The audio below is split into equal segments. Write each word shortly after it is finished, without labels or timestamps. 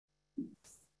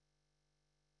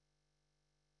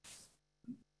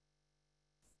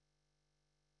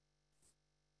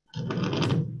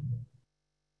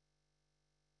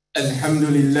الحمد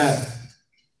لله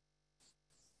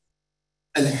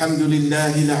الحمد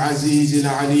لله العزيز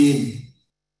العليم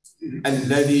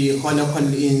الذي خلق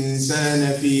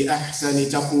الإنسان في أحسن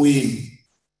تقويم،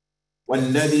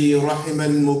 والذي رحم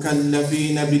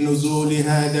المكلفين بنزول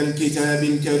هذا الكتاب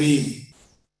الكريم،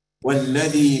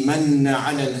 والذي من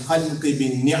على الخلق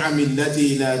بالنعم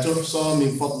التي لا تحصى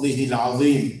من فضله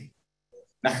العظيم.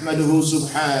 نحمده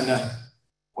سبحانه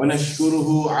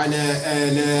ونشكره على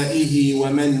آلائه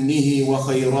ومنه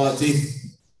وخيراته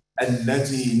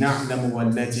التي نعلم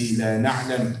والتي لا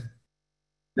نعلم.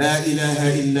 لا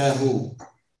إله إلا هو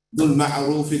ذو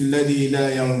المعروف الذي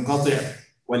لا ينقطع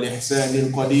والإحسان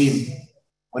القديم،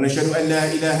 ونشهد أن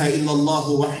لا إله إلا الله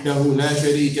وحده لا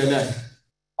شريك له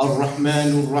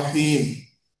الرحمن الرحيم،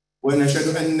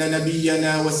 ونشهد أن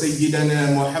نبينا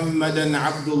وسيدنا محمدا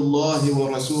عبد الله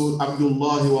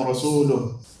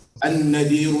ورسوله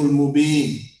النذير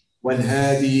المبين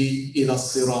والهادي إلى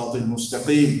الصراط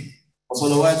المستقيم،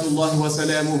 وصلوات الله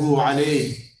وسلامه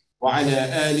عليه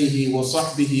وعلى آله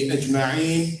وصحبه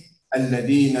أجمعين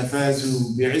الذين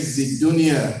فازوا بعز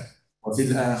الدنيا وفي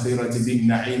الآخرة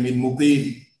بالنعيم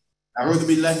المقيم. أعوذ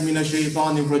بالله من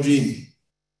الشيطان الرجيم.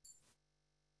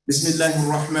 بسم الله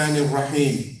الرحمن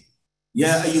الرحيم.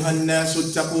 يا أيها الناس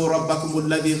اتقوا ربكم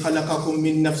الذي خلقكم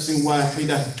من نفس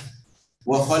واحدة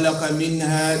وخلق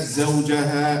منها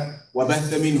زوجها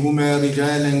وبث منهما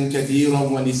رجالا كثيرا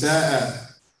ونساء،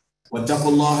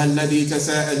 واتقوا الله الذي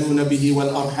تساءلون به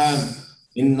والأرحام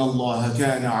إن الله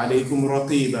كان عليكم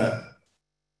رقيبا.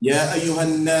 يا أيها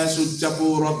الناس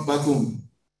اتقوا ربكم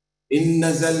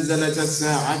إن زلزلة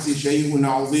الساعة شيء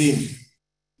عظيم،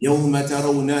 يوم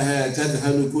ترونها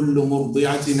تذهل كل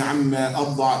مرضعة عما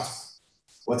أرضعت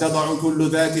وتضع كل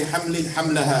ذات حمل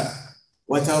حملها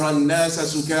وترى الناس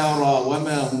سكارى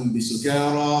وما هم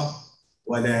بسكارى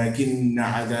ولكن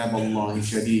عذاب الله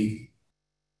شديد.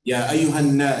 يا أيها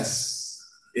الناس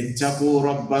اتقوا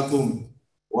ربكم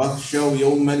واخشوا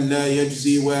يوما لا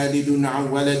يجزي والد عن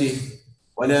ولده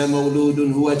ولا مولود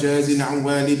هو جاز عن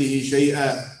والده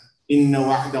شيئا، إن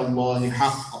وعد الله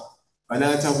حق،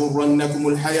 فلا تغرنكم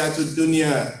الحياة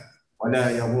الدنيا ولا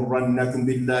يغرنكم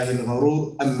بالله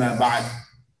الغرور. أما بعد.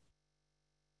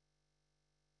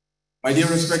 My dear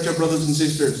respected brothers and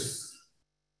sisters,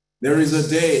 there is a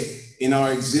day in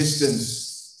our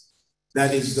existence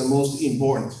that is the most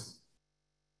important,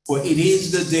 for it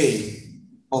is the day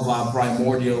of our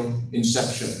primordial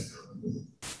inception.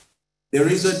 There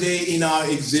is a day in our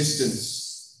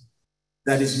existence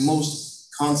that is most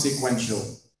consequential,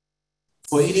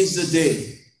 for it is the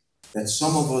day that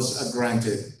some of us are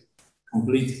granted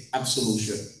complete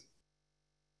absolution.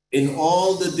 In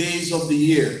all the days of the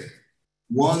year,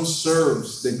 one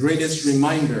serves the greatest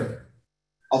reminder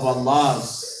of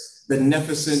Allah's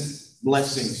beneficent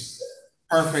blessings,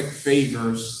 perfect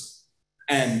favors,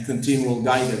 and continual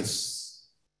guidance.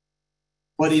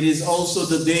 But it is also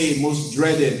the day most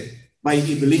dreaded by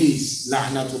Iblis,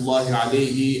 la'natullahi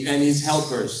alayhi, and his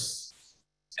helpers.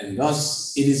 And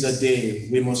thus, it is a day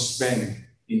we must spend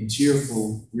in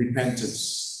tearful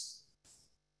repentance.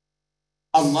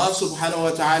 Allah subhanahu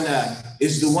wa ta'ala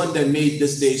is the one that made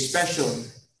this day special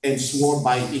and swore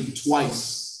by it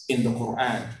twice in the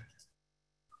Quran,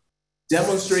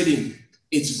 demonstrating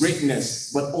its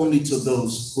greatness, but only to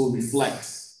those who reflect.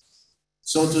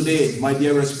 So today, my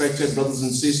dear respected brothers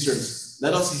and sisters,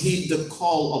 let us heed the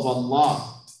call of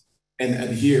Allah and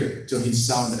adhere to his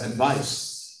sound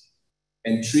advice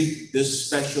and treat this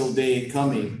special day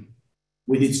coming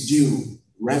with its due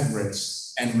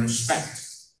reverence and respect.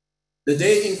 The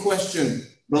day in question,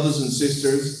 brothers and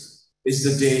sisters, is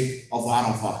the day of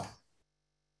Arafah,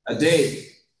 a day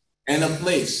and a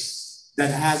place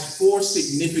that has four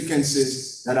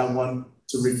significances that I want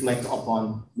to reflect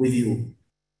upon with you,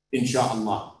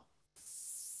 inshallah.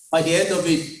 By the end of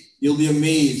it, you'll be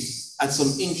amazed at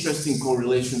some interesting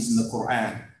correlations in the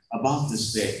Quran about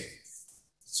this day.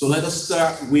 So let us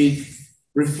start with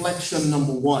reflection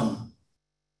number one,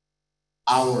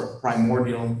 our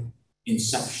primordial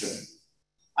inception.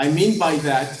 I mean by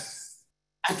that,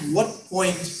 at what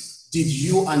point did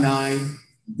you and I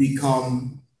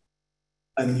become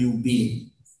a new being?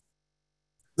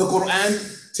 The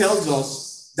Quran tells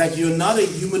us that you're not a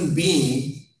human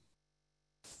being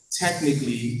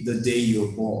technically the day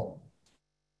you're born.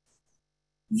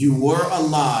 You were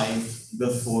alive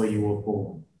before you were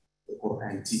born. The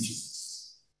Quran teaches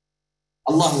us.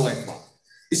 Allahu Akbar.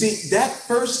 You see, that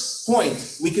first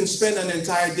point we can spend an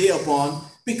entire day upon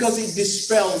because it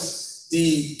dispels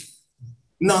the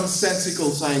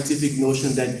nonsensical scientific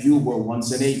notion that you were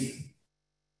once an ape.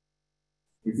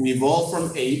 If we evolve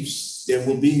from apes, there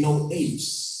will be no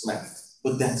apes left.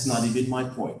 But that's not even my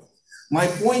point. My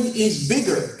point is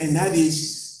bigger, and that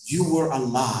is you were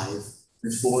alive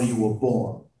before you were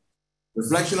born.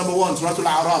 Reflection number 1, Surah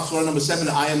Al-A'raf, Surah number 7,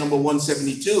 ayah number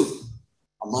 172.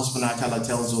 Allah subhanahu wa ta'ala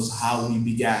tells us how we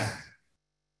began.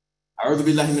 أعوذ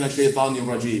بالله من الشيطان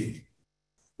الرجيم.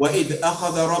 وَإِذْ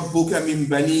أَخَذَ رَبُّكَ مِنْ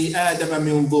بَنِي آدَمَ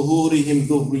مِنْ ظُهُورِهِمْ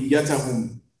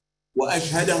ذُرِّيَّتَهُمْ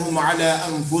وَأَشْهَدَهُمْ عَلَىٰ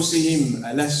أَنفُسِهِمْ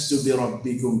أَلَسْتُ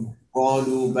بِرَبِّكُمْ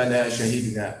قَالُوا بَلَىٰ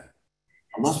شَهِدْنَا.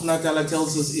 Allah subhanahu wa ta'ala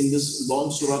tells us in this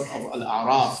long surah of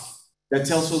Al-A'raf that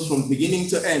tells us from beginning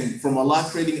to end, from Allah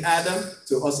creating Adam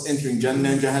to us entering Jannah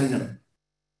and Jahannam.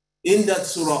 In that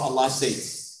surah, Allah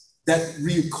says that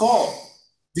recall,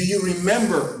 do you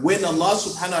remember when Allah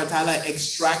subhanahu wa ta'ala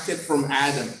extracted from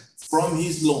Adam, from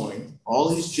his loin,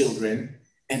 all his children,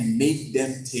 and made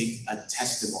them take a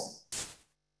testimony?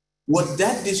 What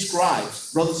that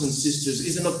describes, brothers and sisters,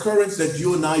 is an occurrence that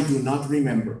you and I do not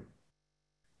remember.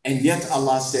 And yet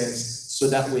Allah says, so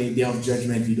that way, day of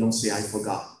judgment, you don't say, I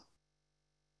forgot.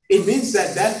 It means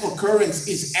that that occurrence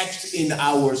is etched in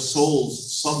our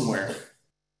souls somewhere.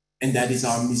 And that is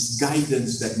our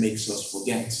misguidance that makes us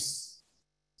forget.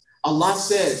 Allah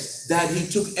says that He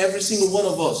took every single one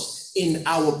of us in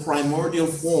our primordial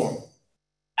form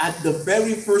at the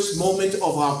very first moment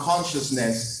of our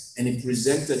consciousness, and He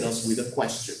presented us with a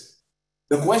question.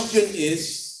 The question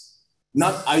is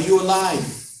not, are you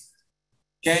alive?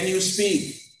 Can you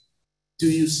speak? Do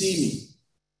you see me?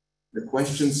 The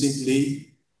question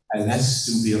simply,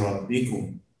 Alastu bi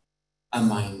rabbikum?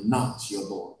 Am I not your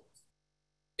Lord?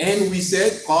 And we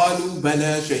said, Qalu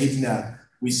bala shahidna.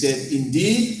 We said,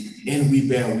 indeed, and we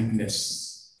bear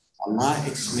witness. Allah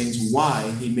explains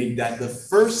why He made that the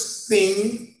first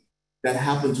thing that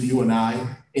happened to you and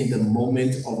I in the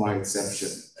moment of our inception.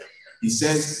 He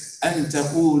says, أَن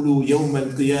تَقُولُوا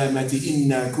يَوْمَ الْقِيَامَةِ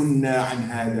إِنَّا كُنَّا عَنْ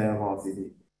هَذَا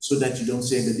غَافِلِينَ. So that you don't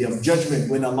say in the day of judgment,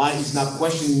 when Allah is not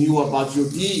questioning you about your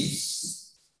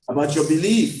deeds, about your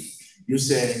belief, you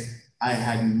say, I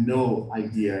had no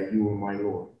idea you were my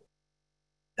Lord.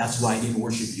 That's why I didn't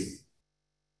worship you.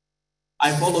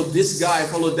 I followed this guy, I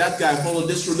followed that guy, I followed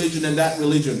this religion and that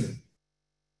religion.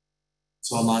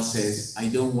 So Allah says, I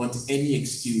don't want any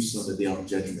excuse on the day of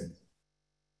judgment.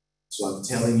 So I'm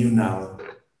telling you now,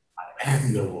 I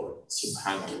am your Lord,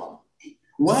 subhanAllah.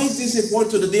 Why is this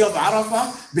important to the day of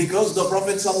Arafah? Because the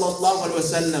Prophet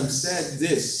ﷺ said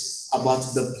this about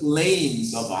the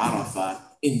plains of Arafah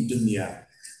in dunya,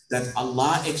 that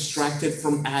Allah extracted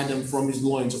from Adam, from his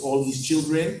loins, all his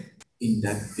children in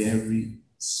that very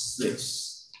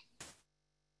place.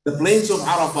 The plains of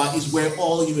Arafah is where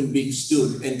all human beings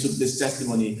stood and took this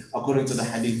testimony according to the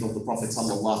hadith of the Prophet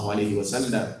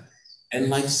ﷺ. And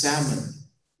like salmon,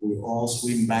 we all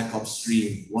swim back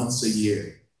upstream once a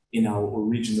year in our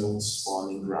original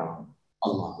spawning ground.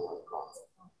 Allahu Akbar.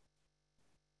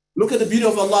 Look at the beauty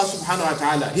of Allah subhanahu wa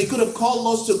ta'ala. He could have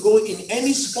called us to go in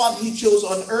any spot He chose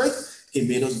on earth. He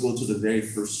made us go to the very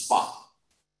first spot.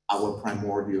 Our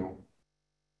primordial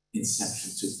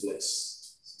inception took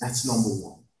place. That's number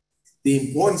one. The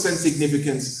importance and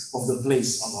significance of the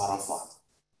place of Arafat.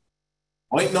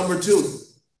 Point number two,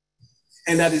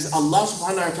 and that is Allah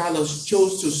subhanahu wa ta'ala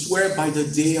chose to swear by the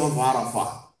day of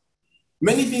Arafat.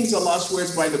 Many things Allah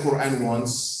swears by in the Quran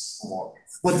once more,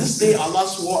 but this day Allah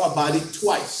swore about it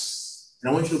twice. And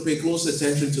I want you to pay close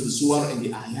attention to the surah and the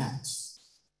ayat.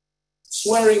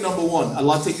 Swearing number one,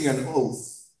 Allah taking an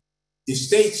oath. He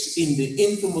states in the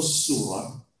infamous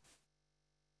surah,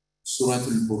 Surah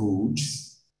Al-Buruj,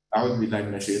 أعوذ بالله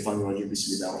من الشيطان الرجيم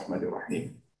بسم الله الرحمن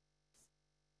الرحيم.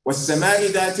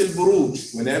 وَالسَّمَاءِ ذَاتِ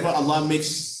الْبُرُوجِ. Whenever Allah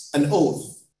makes an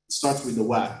oath, it starts with the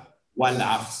wa,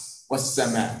 wal-'abd,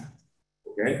 was-sama',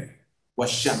 okay?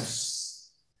 Was-shams.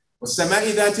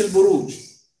 وَالسَّمَاءِ ذَاتِ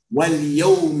الْبُرُوجِ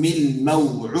وَالْيَوْمِ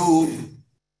الْمَوْعُودِ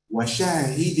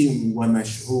وَشَاهِدٍ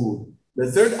وَمَشْهُودٍ.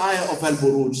 The third ayah of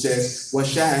Al-Buruj says,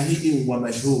 وَشَاهِدٍ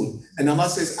وَمَشْهُودٍ. And Allah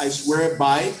says, I swear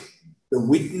by the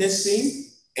witnessing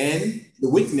and the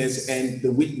witness and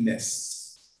the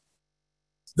witness.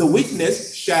 The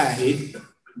witness, shahid,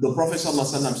 the Prophet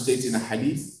ﷺ states in a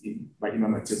hadith by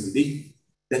Imam At-Tirmidhi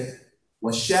that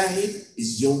shahid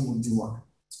is Yawmul Jumu'ah.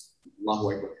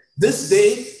 Allahu Akbar. This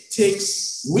day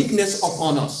takes witness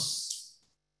upon us.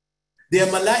 There are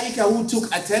malaika who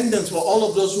took attendance for all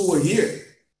of those who were here.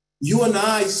 You and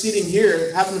I sitting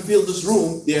here happen to fill this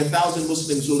room. There are 1,000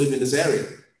 Muslims who live in this area.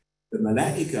 The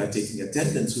malaika are taking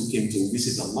attendance who came to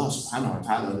visit Allah subhanahu wa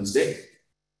ta'ala on this day.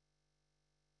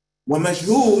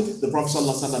 وَمَشْهُود, the Prophet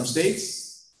ﷺ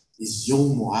states, is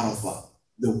Yawm Arafah,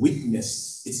 the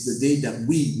witness. It's the day that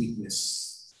we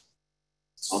witness.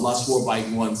 So Allah swore by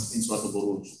it once in Surah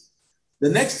Al-Buruj. The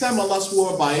next time Allah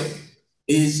swore by it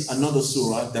is another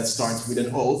surah that starts with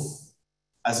an oath,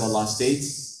 as Allah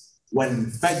states,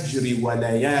 وَالْفَجْرِ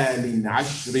وَلَيَالٍ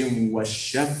عَشْرٍ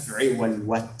وَالشَّفْعِ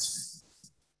وَالْوَتْرِ.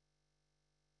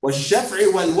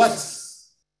 وَالشَّفْعِ وَالْوَتْرِ.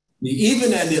 The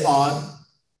even and the odd.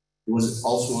 It was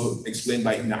also explained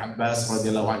by Ibn Abbas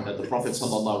radiallahu anhu that the Prophet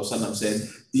sallallahu alaihi wasallam said,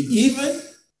 the even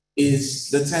is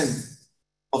the 10th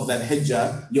of Dhul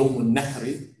Hijjah, Yawm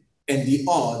al-Nahri, and the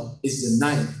odd is the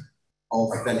 9th of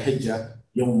Dhul Hijjah,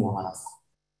 Yawm al-Arafah.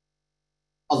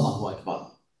 Allahu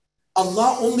Akbar.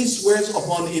 Allah only swears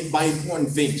upon it by important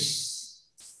things.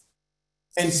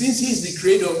 And since He's the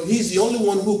creator, He's the only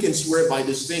one who can swear by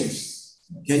these things.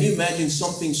 Can you imagine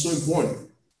something so important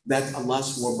that Allah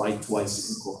swore by twice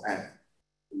in Quran?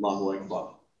 Allahu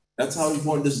Akbar. That's how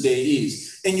important this day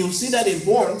is. And you'll see that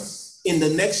importance in the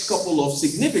next couple of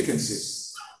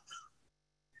significances.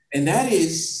 And that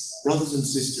is, brothers and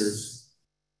sisters,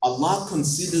 Allah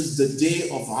considers the day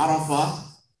of Arafah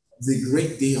the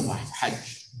great day of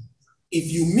Hajj.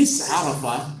 If you miss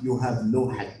Arafah, you have no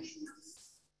Hajj.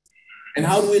 And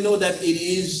how do we know that it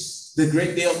is the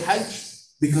great day of Hajj?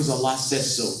 Because Allah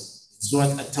says so.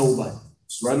 Surah At-Tawbah,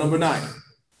 Surah number 9.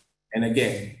 And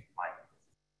again,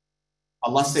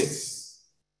 Allah states,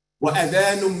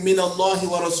 وَأَذَانٌ مِّنَ اللَّهِ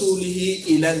وَرَسُولِهِ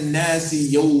إِلَى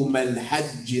النَّاسِ يَوْمَ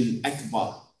الْحَجِّ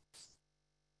الْأَكْبَرِ.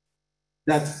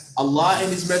 That Allah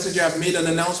and His Messenger have made an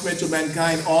announcement to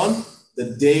mankind on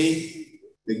the day,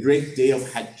 the great day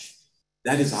of Hajj.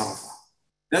 That is Arafah.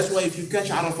 That's why if you catch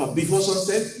Arafah before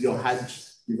sunset, your Hajj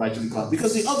eventually comes.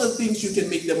 Because the other things, you can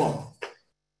make them up.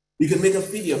 You can make a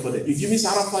fidya for them. If you miss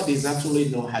Arafah, there's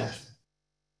absolutely no Hajj.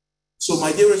 So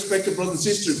my dear respected brothers and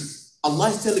sisters, Allah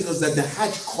is telling us that the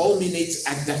Hajj culminates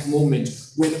at that moment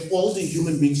when all the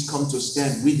human beings come to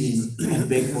stand with Him and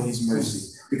beg for His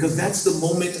mercy. Because that's the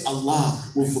moment Allah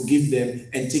will forgive them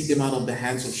and take them out of the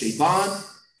hands of Shaitan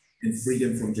and free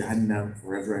them from Jahannam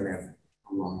forever and ever.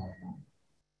 Allah.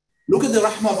 Look at the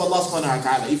rahmah of Allah subhanahu wa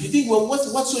ta'ala. If you think, well,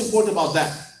 what's so important about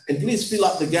that? And please fill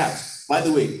up the gaps. By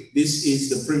the way, this is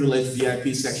the privileged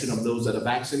VIP section of those that are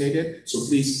vaccinated. So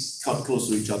please come close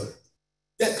to each other.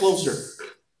 Get closer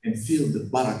and feel the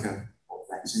barakah of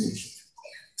vaccination.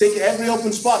 Take every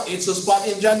open spot. It's a spot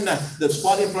in Jannah. The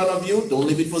spot in front of you, don't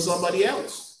leave it for somebody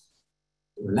else.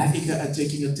 The malaika are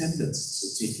taking attendance,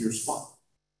 so take your spot.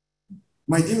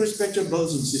 My dear respected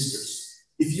brothers and sisters,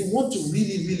 if you want to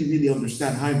really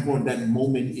understand how important that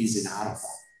moment is in Arafah,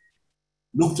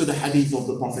 look to the hadith of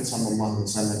the Prophet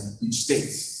ﷺ, which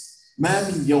states, مَا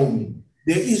مِن يَوْمٍ,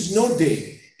 there is no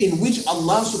day in which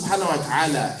Allah subhanahu wa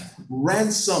ta'ala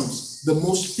ransoms the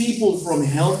most people from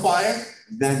hellfire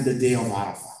than the day of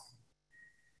Arafah.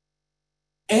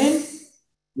 And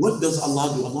what does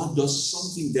Allah do? Allah does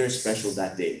something very special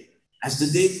that day. As the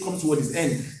day comes towards its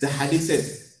end, the hadith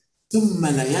says, ثُمَّ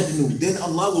لَيَدْنُ, then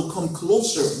Allah will come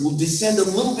closer, will descend a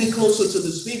little bit closer to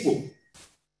these people.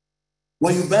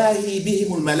 وَيُبَاهِي بِهِمُ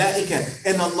الْمَلَائِكَةِ,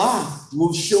 and Allah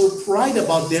will show pride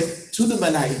about them to the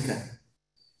malaika.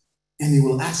 And He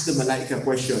will ask the malaika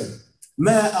question,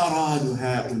 مَا أَرَادُ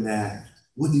هَؤُلَاءِ,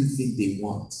 what do you think they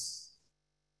want?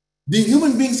 The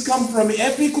human beings come from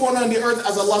every corner of the earth,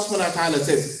 as Allah subhanahu wa ta'ala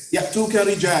says, يَأْتُوكَ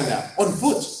رِجَالًا, on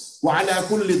foot, وَعَلَى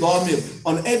كُلِّ ضَامِرٍ,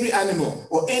 on every animal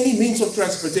or any means of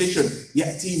transportation,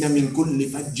 يَأْتِينَ مِنْ كُلِّ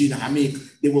فَجٍّ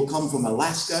عَمِيقٍ, they will come from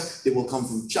Alaska, they will come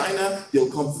from China,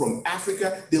 they'll come from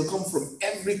Africa, they'll come from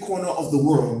every corner of the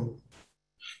world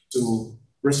to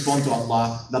respond to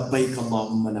Allah, لَبَّيْكَ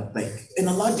اللَّهُمَّ لَبَّيْكَ. And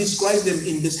Allah describes them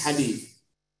in this hadith.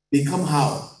 They come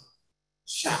how?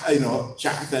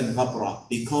 شَعْثًا غَبْرًا.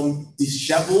 They come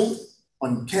disheveled,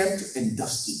 unkempt, and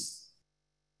dusty.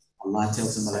 Allah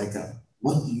tells the malaika,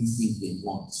 what do you think they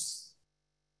want?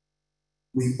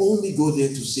 We only go there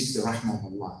to seek the rahmah of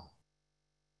Allah.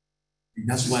 And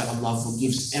that's why Allah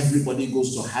forgives everybody who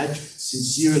goes to Hajj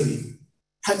sincerely.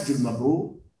 Hajjul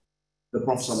Mabrur, the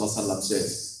Prophet ﷺ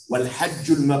says, وَالْحَجُّ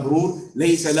الْمَبْرُورِ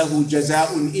لَيْسَ لَهُ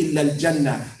جَزَاءٌ إِلَّا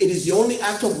الْجَنَّةِ. It is the only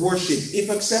act of worship, if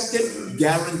accepted,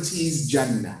 guarantees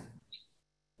Jannah.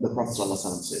 The Prophet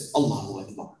ﷺ said, Allahu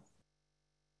Akbar.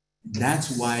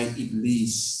 That's why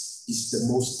Iblis is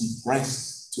the most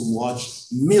depressed to watch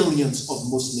millions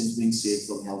of Muslims being saved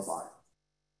from hellfire.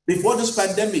 Before this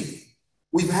pandemic,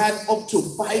 we've had up to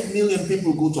 5 million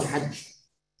people go to Hajj.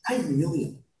 5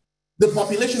 million. The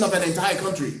population of an entire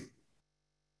country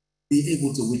be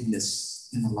able to witness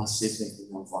and Allah save them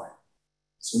from hellfire.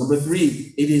 So number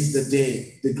 3, it is the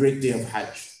day, the great day of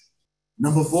Hajj.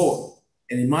 Number 4,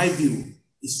 and in my view,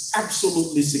 is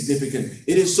absolutely significant.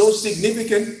 It is so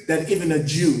significant that even a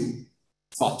Jew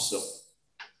thought so.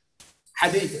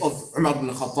 Hadith of Umar ibn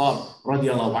Khattab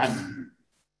radiallahu anhu.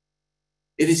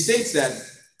 It states that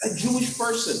A Jewish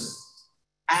person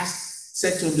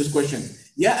said to him this question,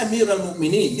 Ya Amir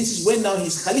al-Mu'mineen, this is when now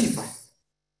he's Khalifa.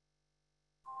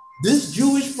 This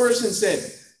Jewish person said,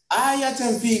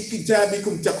 Ayatan fi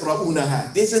kitabikum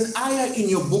taqra'unaha. There's an ayah in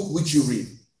your book which you read.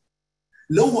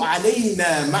 لو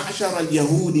علينا معشر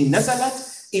اليهود نزلت.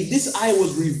 If this ayah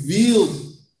was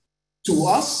revealed to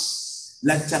us,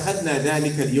 لاتخذنا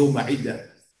ذلك اليوم عيدا.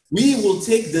 We will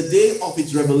take the day of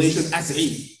its revelation as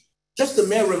Eid. Just the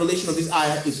mere revelation of this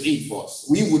ayah is Eid for us.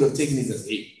 We would have taken it as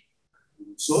Eid.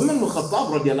 So Umar ibn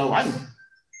Khattab radiallahu anhu,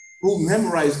 who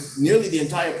memorized nearly the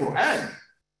entire Quran,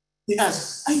 he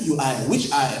asked, Ayyu ayah?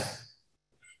 Which ayah?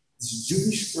 This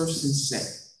Jewish person said,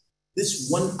 this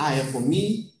one ayah for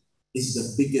me is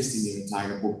the biggest in the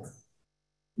entire book.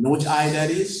 You know which ayah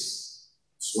that is?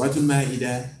 Surah Al-Ma'idah,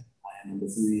 ayah number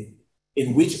 3,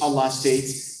 in which Allah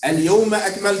states, Al-yawma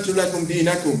akmaltu lakum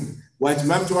deenakum wa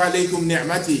atmamtu alaykum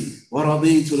ni'mati wa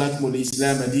raditu lakum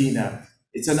al-islam deena.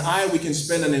 It's an ayah we can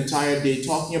spend an entire day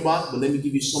talking about, but let me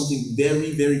give you something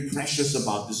very, very precious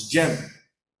about this gem.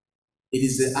 It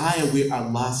is the ayah where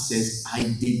Allah says, I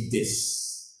did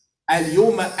this.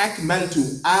 Al-yawma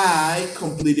akmaltu, I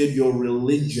completed your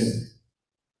religion.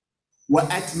 Wa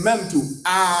atmamtu,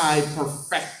 I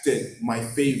perfected my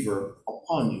favor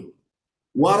upon you.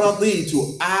 Wa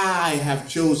raditu, I have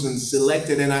chosen,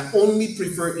 selected, and I only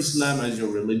prefer Islam as your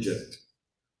religion.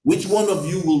 Which one of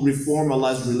you will reform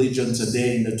Allah's religion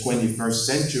today in the 21st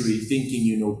century thinking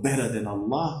you know better than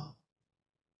Allah?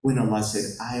 When Allah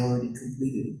said, I already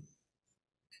completed it.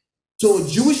 So a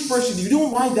Jewish person, you know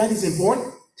why that is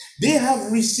important? They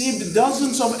have received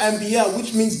dozens of Anbiya,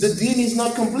 which means the deen is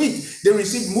not complete. They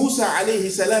received Musa alayhi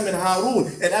salam and Harun,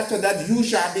 and after that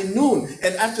Yusha bin Nun,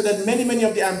 and after that many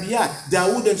of the Anbiya,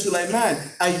 Dawood and Sulaiman,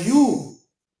 Ayub,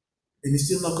 and it's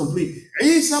still not complete.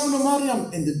 Isa ibn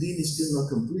Maryam, and the deen is still not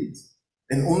complete.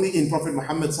 And only in Prophet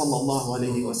Muhammad sallallahu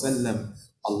alayhi wa sallam,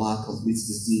 Allah completes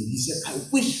this deen. He said, I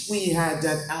wish we had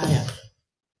that ayah.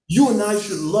 You and I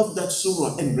should love that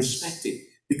surah and respect it,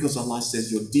 because Allah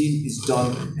says your deen is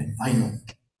done and final.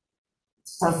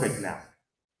 It's perfect now.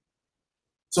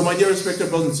 So my dear respected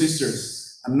brothers and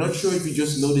sisters, I'm not sure if you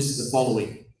just noticed the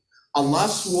following. Allah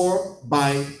swore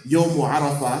by Yawm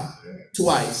Arafah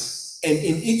twice, and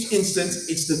in each instance,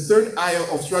 it's the third ayah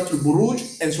of Surah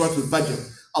Al-Buruj and Surah Al-Fajr.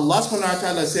 Allah subhanahu wa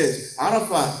ta'ala says,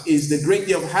 Arafah is the great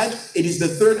day of Hajj. It is the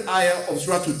third ayah of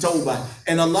Surah Al-Tawbah.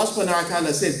 And Allah subhanahu wa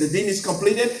ta'ala says, the deen is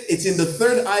completed. It's in the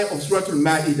third ayah of Surah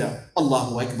Al-Ma'idah.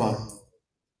 Allahu Akbar.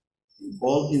 In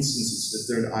all instances, the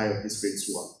third ayah of this great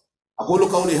surah. أقول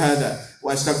قولي هذا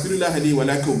وأستغفر الله لي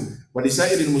ولكم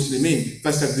ولسائر المسلمين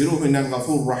فاستغفروه إنه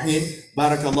الغفور الرحيم.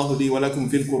 بارك الله لي ولكم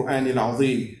في القرآن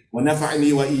العظيم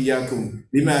ونفعني وإياكم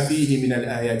بما فيه من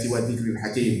الآيات والذكر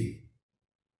الحكيم.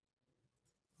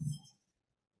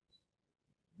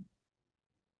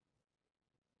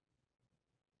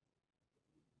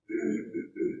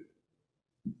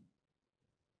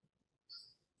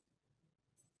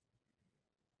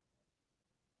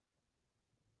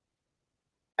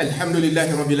 الحمد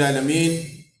لله رب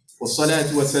العالمين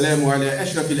والصلاة والسلام على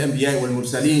أشرف الأنبياء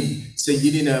والمرسلين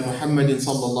سيدنا محمد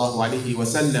صلى الله عليه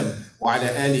وسلم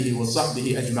وعلى آله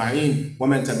وصحبه أجمعين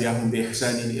ومن تبعهم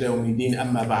بإحسان إلى يوم الدين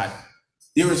أما بعد.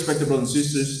 Dear respected brothers and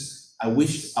sisters, I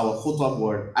wish our khutbah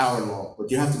were an hour long, but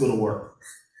you have to go to work.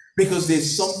 Because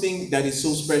there's something that is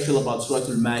so special about Surah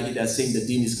Al-Ma'idah saying the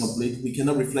deen is complete. We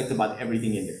cannot reflect about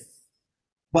everything in there.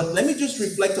 But let me just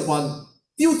reflect upon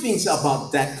few things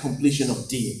about that completion of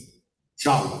deen,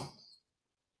 inshallah.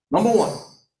 Number one,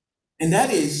 and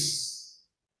that is,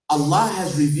 Allah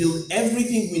has revealed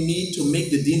everything we need to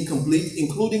make the deen complete,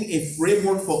 including a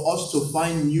framework for us to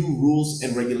find new rules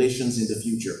and regulations in the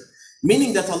future.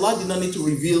 Meaning that Allah did not need to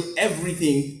reveal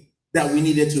everything that we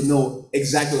needed to know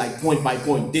exactly, like point by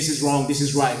point. This is wrong, this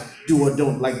is right, do or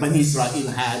don't, like Bani Israel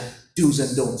had do's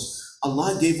and don'ts.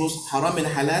 Allah gave us haram and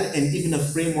halal and even a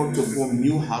framework to form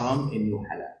new haram and new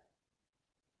halal.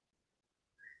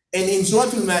 And in Surah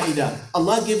Al-Ma'idah,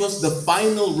 Allah gave us the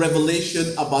final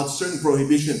revelation about certain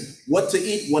prohibition, what to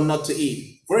eat, what not to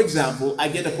eat. For example, I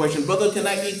get a question, brother, can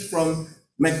I eat from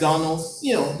McDonald's?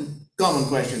 You know, common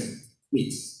question,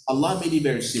 meat. Allah made it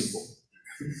very simple.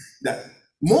 That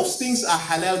most things are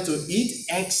halal to eat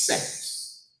except.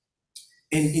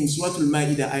 And in Surah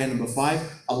Al-Ma'idah, ayah number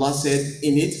 5, Allah said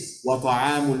in it,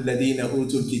 وَطَعَامُ الَّذِينَ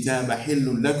أُوتُوا الْكِتَابَ حِلٌّ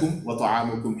لَكُمْ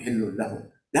وَطَعَامُكُمْ حِلٌّ لَهُمْ.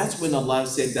 That's when Allah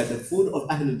said that the food of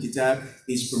Ahlul Kitab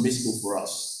is permissible for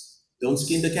us. Don't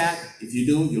skin the cat. If you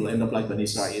do, you'll end up like Bani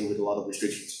Israel with a lot of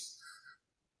restrictions.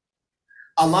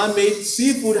 Allah made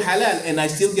seafood halal, and I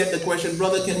still get the question,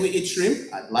 brother, can we eat shrimp?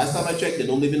 Last time I checked, they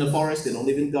don't live in the forest, they don't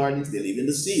live in gardens, they live in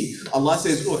the sea. Allah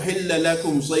says, أُحِلَّ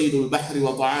لَكُمْ صَيْدُ الْبَحْرِ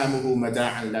وَطَعَامُهُ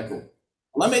مَتَاعًا لَكُمْ.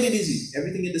 Allah made it easy.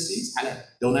 Everything in the sea is halal.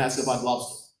 Don't ask about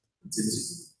lobster. It's in the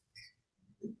sea.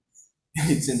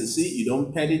 It's in the sea. You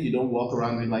don't pet it. You don't walk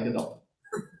around with it like a dog.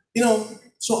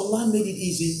 So Allah made it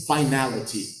easy.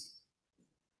 Finality.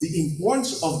 The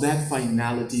importance of that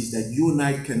finality is that you and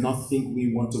I cannot think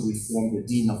we want to reform the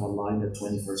Deen of Allah in the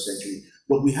 21st century.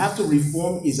 What we have to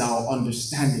reform is our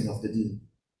understanding of the Deen.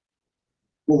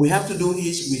 What we have to do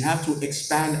is we have to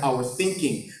expand our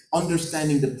thinking,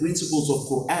 understanding the principles of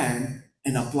Quran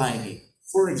and applying it.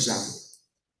 For example,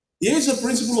 here is a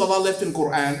principle Allah left in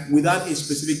Quran without a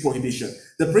specific prohibition.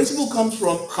 The principle comes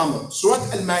from Khamr, Surah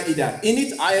Al-Ma'idah. In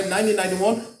it, ayah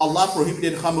 9091, Allah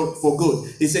prohibited Khamr for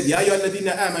good. He said, Ya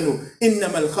ayyuhalladhina amanu,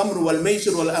 innama al-khamru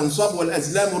wal-maysir wal-ansab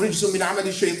wal-azlamu rijsum min amali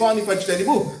shaytani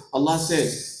fajtanibuh. Allah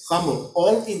says, Khamr,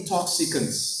 all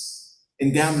intoxicants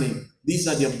and gambling, these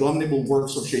are the abominable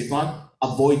works of shaitan.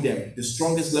 Avoid them. The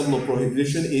strongest level of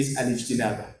prohibition is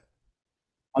al-ijtinaba.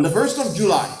 On the 1st of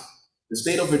July, the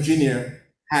state of Virginia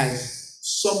has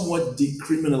somewhat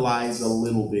decriminalized a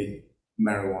little bit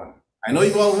marijuana. I know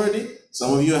you've all heard it.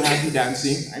 Some of you are happy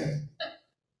dancing. I know.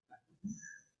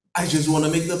 I just want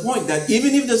to make the point that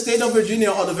even if the state of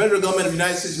Virginia or the federal government of the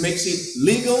United States makes it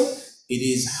legal, it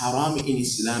is haram in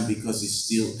Islam because it's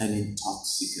still an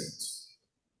intoxicant.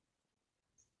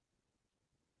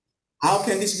 How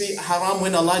can this be haram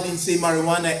when Allah didn't say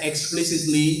marijuana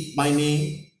explicitly by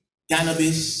name,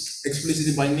 cannabis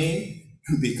explicitly by name?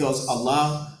 Because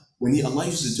Allah, when Allah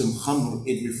uses the term khamr,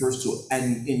 it refers to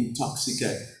an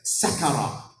intoxicant,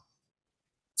 sakara.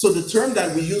 So the term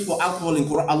that we use for alcohol in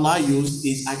Quran, Allah used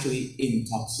is actually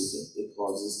intoxicant. It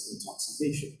causes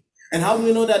intoxication. And how do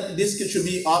we know that this should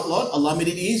be outlawed? Allah made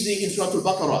it easy in Surah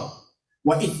Al-Baqarah.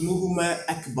 وَإِثْمُهُمَا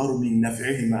أَكْبَرُ مِنْ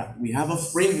نَفْعِهِمَا. We have a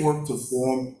framework to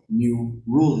form new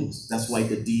rulings. That's why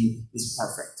the Deen is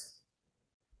perfect.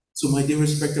 So my dear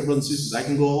respected brothers and sisters, I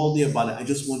can go all day about it. I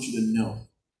just want you to know,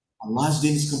 Allah's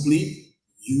Deen is complete.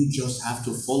 You just have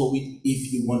to follow it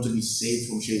if you want to be saved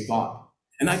from shaitan.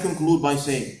 And I conclude by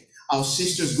saying, our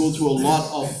sisters go through a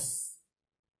lot of,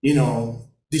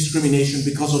 discrimination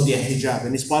because of their hijab,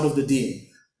 and it's part of the Deen.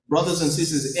 Brothers and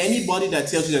sisters, anybody that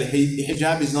tells you that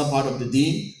hijab is not part of the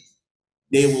Deen,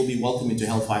 they will be welcomed into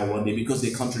hellfire one day because they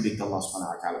contradict Allah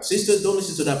subhanahu wa ta'ala. Sisters, don't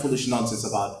listen to that foolish nonsense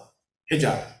about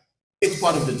hijab. It's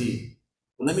part of the Deen.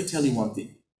 But let me tell you one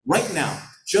thing. Right now,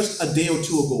 just a day or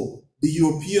two ago, the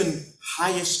European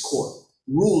highest court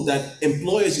ruled that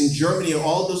employers in Germany or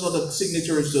all those other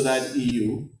signatories to that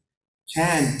EU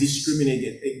can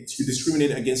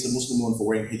discriminate against a Muslim woman for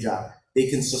wearing hijab. They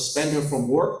can suspend her from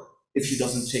work if she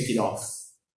doesn't take it off.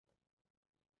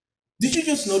 Did you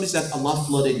just notice that Allah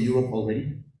flooded Europe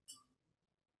already?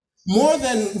 More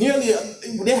than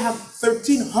they have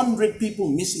 1,300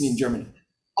 people missing in Germany,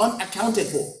 unaccounted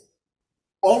for.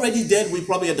 Already dead, we're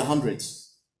probably at the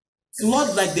hundreds.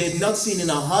 Flood like they've not seen in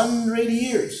 100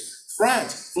 years.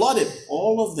 France, flooded,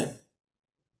 all of them.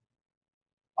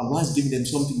 Allah has given them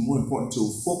something more important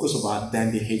to focus about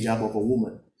than the hijab of a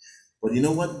woman. But you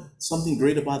know what? Something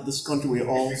great about this country we're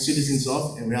all citizens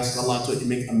of, and we ask Allah to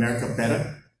make America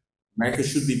better. America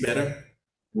should be better.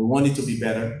 We want it to be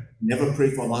better. Never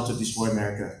pray for Allah to destroy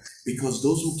America. Because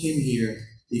those who came here,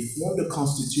 they formed a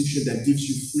constitution that gives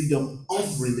you freedom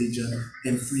of religion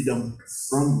and freedom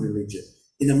from religion.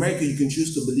 In America, you can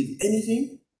choose to believe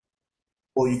anything,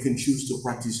 or you can choose to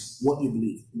practice what you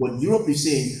believe. What Europe is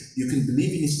saying, you can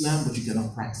believe in Islam, but you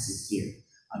cannot practice it here.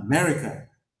 America,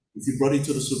 if you brought it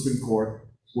to the Supreme Court,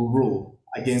 will rule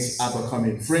against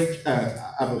Abercrombie and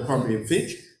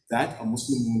Fitch that a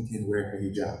Muslim woman can wear her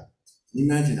hijab.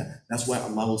 Imagine that. That's why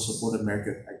Allah will support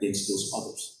America against those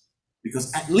others.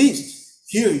 Because at least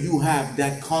here you have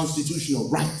that constitutional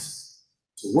right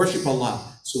to worship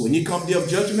Allah. So when you come day of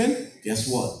judgment, guess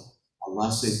what?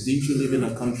 Allah says, didn't you live in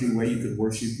a country where you could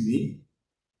worship me?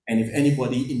 And if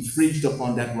anybody infringed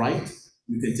upon that right,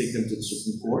 you can take them to the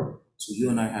Supreme Court. So you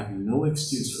and I have no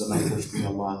excuse for not worshiping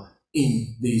Allah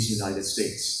in these United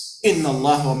States. Inna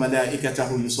Allah wa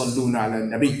malaikatahu yusalluna ala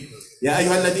nabi. Ya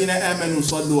ayyuha alladhina amanu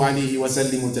sallu alayhi wa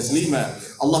sallimu taslima.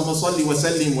 Allahumma salli wa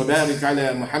sallim wa barik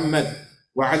ala Muhammad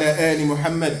wa ala ali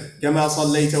Muhammad kama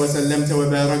sallayta wa sallamta wa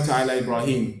barakta ala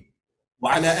Ibrahim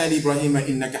wa ala ali Ibrahim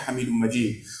innaka hamidun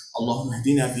majid. اللهم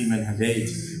اهدنا فيمن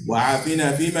هديت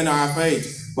وعافنا فيمن عافيت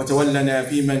وتولنا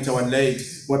فيمن توليت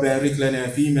وبارك لنا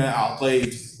فيما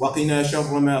أعطيت وقنا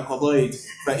شر ما قضيت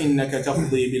فإنك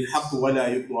تقضي بالحق ولا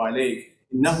يقضى عليك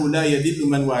إنه لا يذل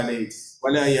من واليت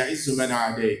ولا يعز من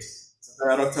عاديت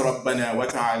باركت ربنا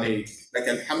وتعاليت، لك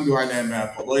الحمد على ما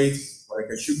قضيت،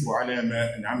 ولك الشكر على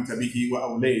ما أنعمت به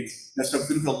وأوليت.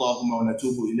 نستغفرك اللهم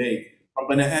ونتوب إليك.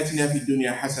 ربنا آتنا في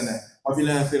الدنيا حسنة وفي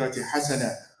الآخرة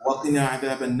حسنة وقنا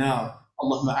عذاب النار.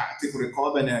 اللهم أعتق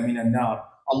رقابنا من النار.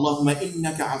 اللهم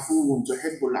إنك عفو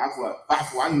تحب العفو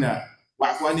فاعف عنا،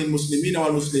 واعف عن المسلمين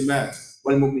والمسلمات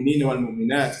والمؤمنين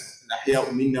والمؤمنات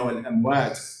الأحياء منا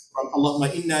والأموات. اللهم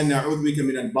إنا نعوذ بك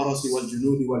من البرص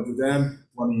والجنون والجذام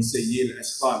ومن سيء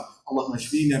الأسقام. اللهم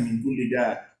اشفينا من كل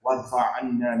داء وارفع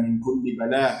عنا من كل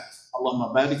بلاء.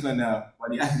 اللهم بارك لنا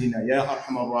ولأهلنا يا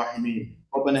أرحم الراحمين.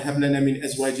 ربنا هب لنا من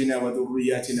أزواجنا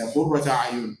وذرياتنا قرة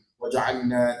أعين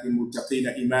وجعلنا للمتقين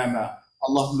إماما.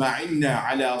 اللهم أعنا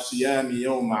على صيام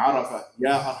يوم عرفة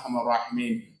يا أرحم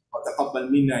الراحمين،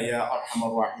 وتقبل منا يا أرحم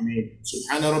الراحمين.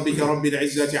 سبحان ربك رب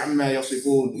العزة عما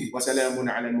يصفون، وسلام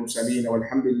على المرسلين،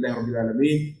 والحمد لله رب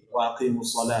العالمين. وأقيموا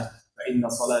الصلاة فإن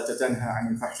الصلاة تنهى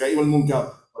عن الفحشاء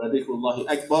والمنكر، ولذكر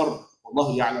الله أكبر،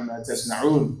 والله يعلم ما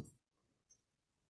تصنعون.